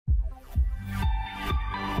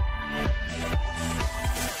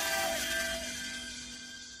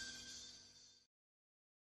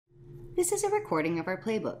This is a recording of our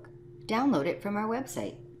playbook. Download it from our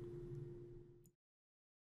website.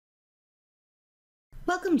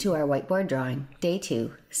 Welcome to our whiteboard drawing, Day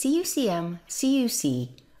 2, CUCM, CUC,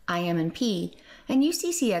 IM&P, and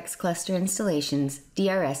UCCX Cluster Installations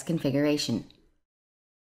DRS Configuration.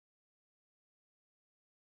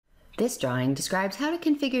 This drawing describes how to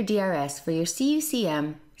configure DRS for your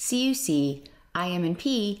CUCM, CUC,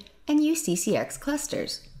 IM&P, and UCCX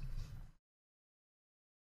clusters.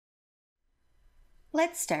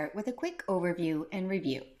 Let's start with a quick overview and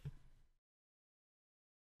review.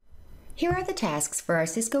 Here are the tasks for our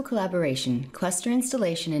Cisco collaboration, cluster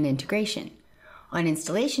installation and integration. On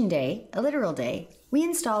installation day, a literal day, we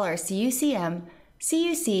install our CUCM,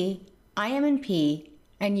 CUC, IM&P,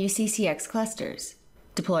 and UCCX clusters.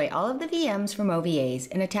 Deploy all of the VMs from OVAs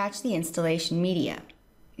and attach the installation media.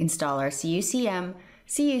 Install our CUCM,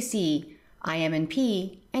 CUC,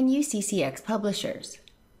 IM&P, and UCCX publishers.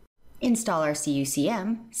 Install our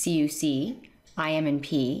CUCM, CUC,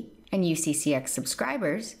 IM&P, and UCCX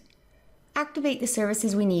subscribers. Activate the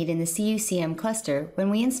services we need in the CUCM cluster when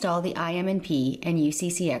we install the IM&P and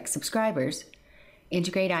UCCX subscribers.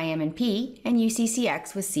 Integrate IM&P and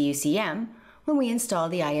UCCX with CUCM when we install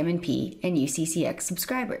the IM&P and UCCX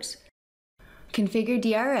subscribers. Configure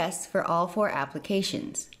DRS for all 4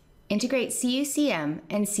 applications. Integrate CUCM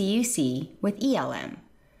and CUC with ELM.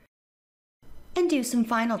 And do some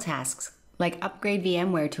final tasks, like upgrade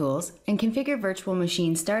VMware tools and configure virtual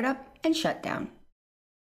machine startup and shutdown.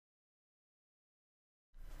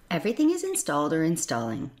 Everything is installed or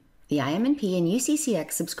installing. The IM&P and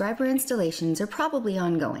UCCX subscriber installations are probably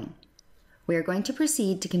ongoing. We are going to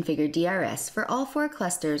proceed to configure DRS for all 4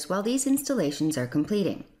 clusters while these installations are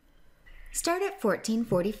completing. Start at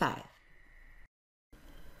 14:45.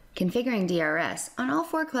 Configuring DRS on all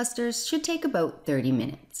 4 clusters should take about 30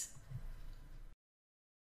 minutes.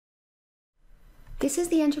 This is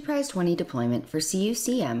the Enterprise 20 deployment for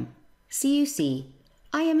CUCM, CUC,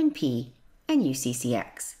 IM&P, and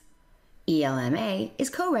UCCX. ELMA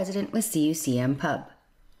is co-resident with CUCM Pub.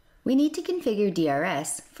 We need to configure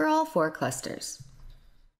DRS for all 4 clusters.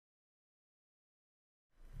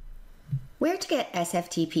 Where to get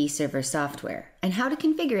SFTP server software and how to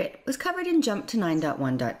configure it was covered in Jump to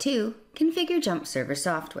 9.1.2, Configure Jump Server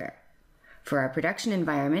Software. For our production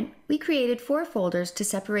environment, we created 4 folders to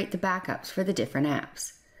separate the backups for the different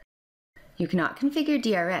apps. You cannot configure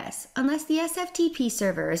DRS unless the SFTP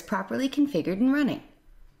server is properly configured and running.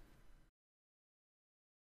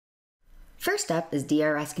 First up is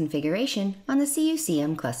DRS configuration on the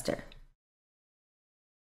CUCM cluster.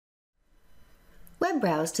 Web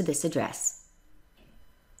browse to this address.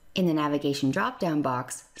 In the navigation drop-down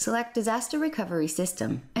box, select Disaster Recovery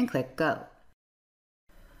System and click Go.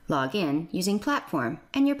 Log in using Platform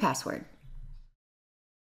and your password.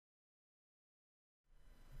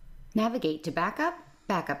 Navigate to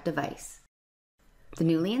Backup Device. The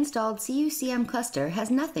newly installed CUCM cluster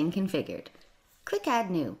has nothing configured. Click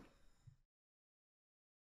Add New.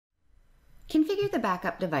 Configure the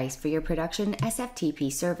backup device for your production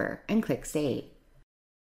SFTP server and click Save.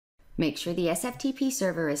 Make sure the SFTP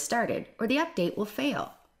server is started or the update will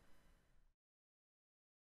fail.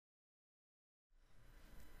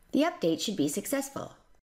 The update should be successful.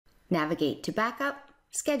 Navigate to Backup,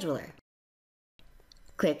 Scheduler.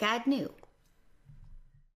 Click Add New.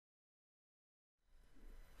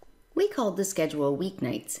 We called the schedule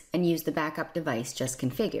weeknights and used the backup device just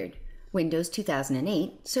configured, Windows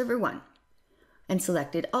 2008 Server 1, and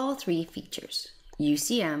selected all 3 features,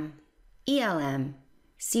 UCM, ELM,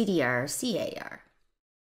 CDR, CAR.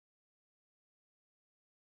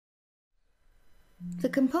 The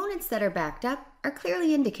components that are backed up are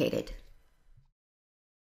clearly indicated.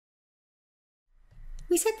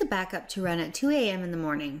 We set the backup to run at 2 a.m. in the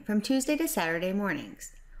morning from Tuesday to Saturday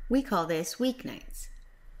mornings. We call this weeknights.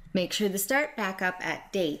 Make sure the start backup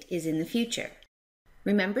at date is in the future.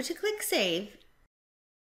 Remember to click Save.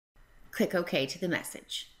 Click OK to the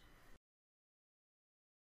message.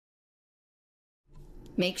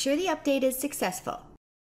 Make sure the update is successful.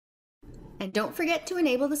 And don't forget to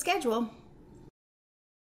enable the schedule.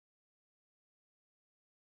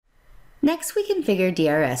 Next, we configure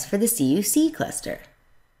DRS for the CUC cluster.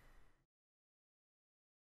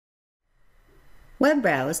 Web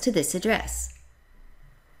browse to this address.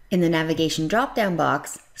 In the navigation drop-down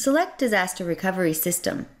box, select Disaster Recovery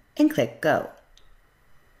System and click Go.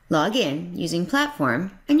 Log in using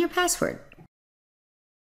Platform and your password.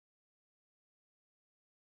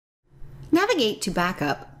 Navigate to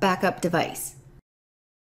Backup Device.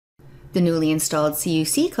 The newly installed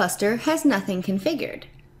CUC cluster has nothing configured.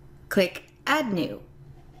 Click Add New.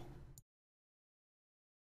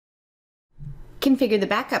 Configure the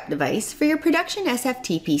backup device for your production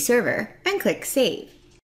SFTP server and click Save.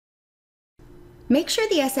 Make sure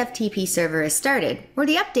the SFTP server is started or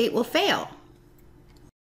the update will fail.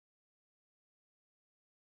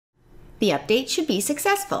 The update should be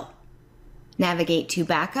successful. Navigate to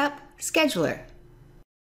Backup, Scheduler.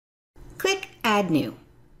 Click Add New.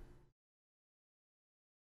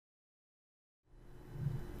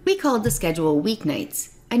 We called the schedule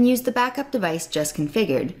weeknights and used the backup device just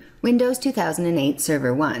configured, Windows 2008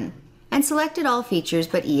 Server 1, and selected all features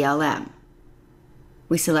but ELM.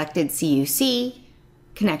 We selected CUC,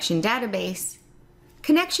 Connection Database,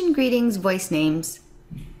 Connection Greetings Voice Names,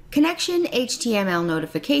 Connection HTML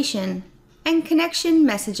Notification, and Connection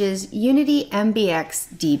Messages Unity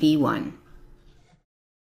MBX DB1.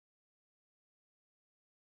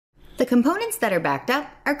 The components that are backed up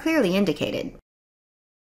are clearly indicated.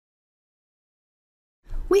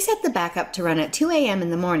 We set the backup to run at 2 a.m. in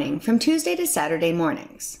the morning from Tuesday to Saturday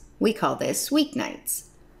mornings. We call this weeknights.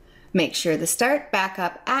 Make sure the Start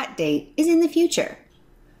Backup At date is in the future.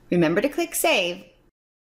 Remember to click Save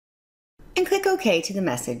and click OK to the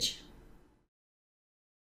message.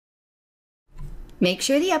 Make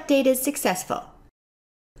sure the update is successful.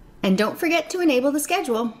 And don't forget to enable the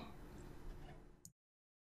schedule.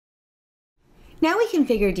 Now we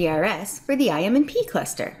configure DRS for the IM&P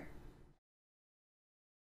cluster.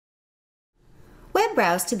 Web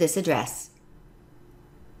browse to this address.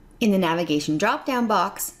 In the navigation drop-down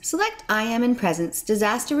box, select IM and Presence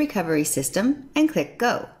Disaster Recovery System and click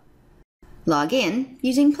Go. Log in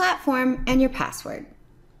using platform and your password.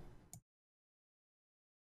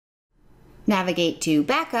 Navigate to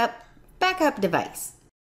Backup, Backup Device.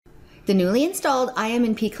 The newly installed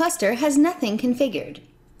IM&P cluster has nothing configured.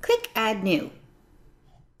 Click Add New.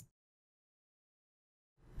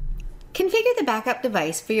 Configure the backup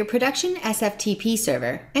device for your production SFTP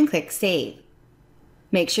server and click Save.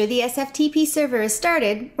 Make sure the SFTP server is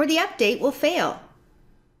started or the update will fail.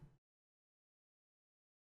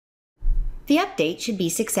 The update should be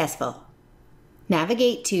successful.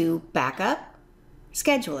 Navigate to Backup,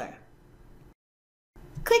 Scheduler.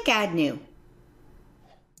 Click Add New.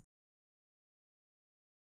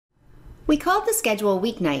 We called the schedule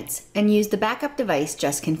weeknights and used the backup device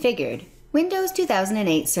just configured, Windows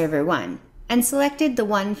 2008 Server 1, and selected the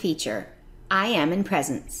one feature, IM and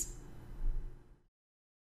Presence.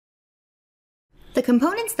 The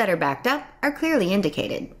components that are backed up are clearly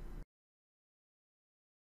indicated.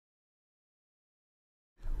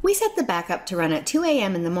 We set the backup to run at 2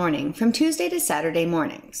 a.m. in the morning from Tuesday to Saturday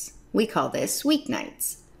mornings. We call this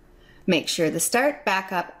weeknights. Make sure the Start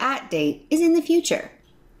Backup At date is in the future.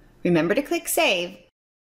 Remember to click Save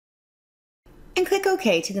and click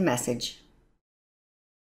OK to the message.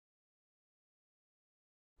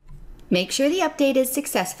 Make sure the update is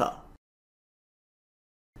successful.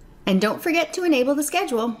 And don't forget to enable the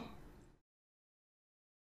schedule.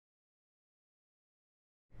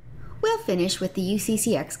 We'll finish with the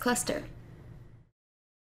UCCX cluster.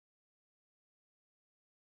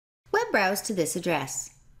 Web browse to this address.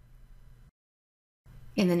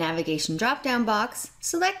 In the navigation drop-down box,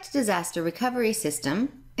 select Disaster Recovery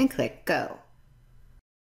System and click Go.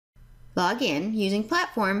 Log in using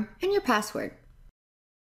platform and your password.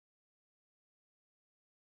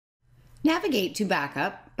 Navigate to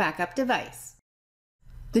Backup, Backup Device.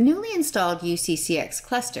 The newly installed UCCX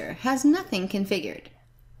cluster has nothing configured.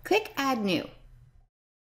 Click Add New.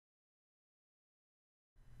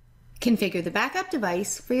 Configure the backup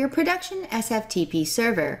device for your production SFTP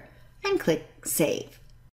server and click Save.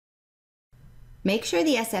 Make sure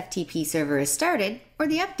the SFTP server is started or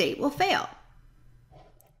the update will fail.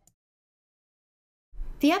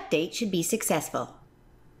 The update should be successful.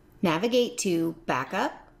 Navigate to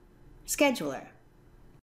Backup, Scheduler.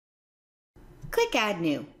 Click Add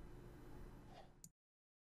New.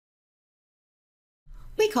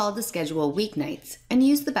 We called the schedule weeknights and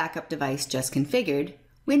used the backup device just configured,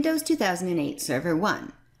 Windows 2008 Server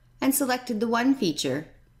 1, and selected the one feature,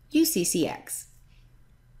 UCCX.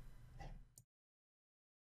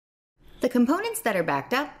 The components that are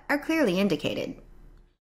backed up are clearly indicated.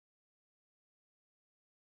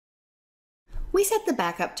 We set the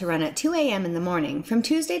backup to run at 2 a.m. in the morning from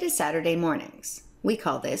Tuesday to Saturday mornings. We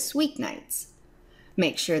call this weeknights.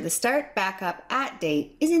 Make sure the Start Backup At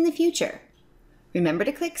date is in the future. Remember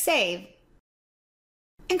to click Save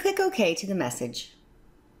and click OK to the message.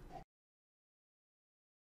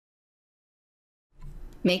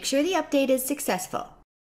 Make sure the update is successful.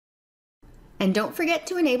 And don't forget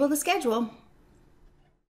to enable the schedule.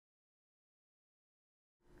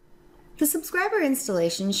 The subscriber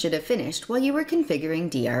installation should have finished while you were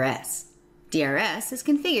configuring DRS. DRS is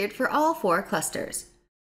configured for all 4 clusters.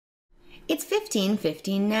 It's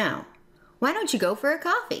 15:15 now. Why don't you go for a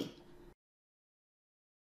coffee?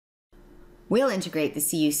 We'll integrate the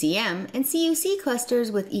CUCM and CUC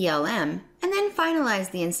clusters with ELM and then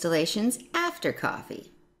finalize the installations after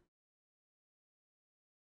coffee.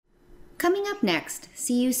 Coming up next,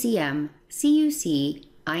 CUCM, CUC,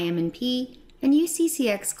 IM&P, and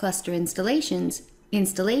UCCX cluster installations,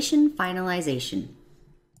 installation finalization.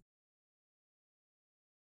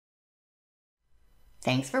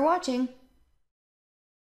 Thanks for watching.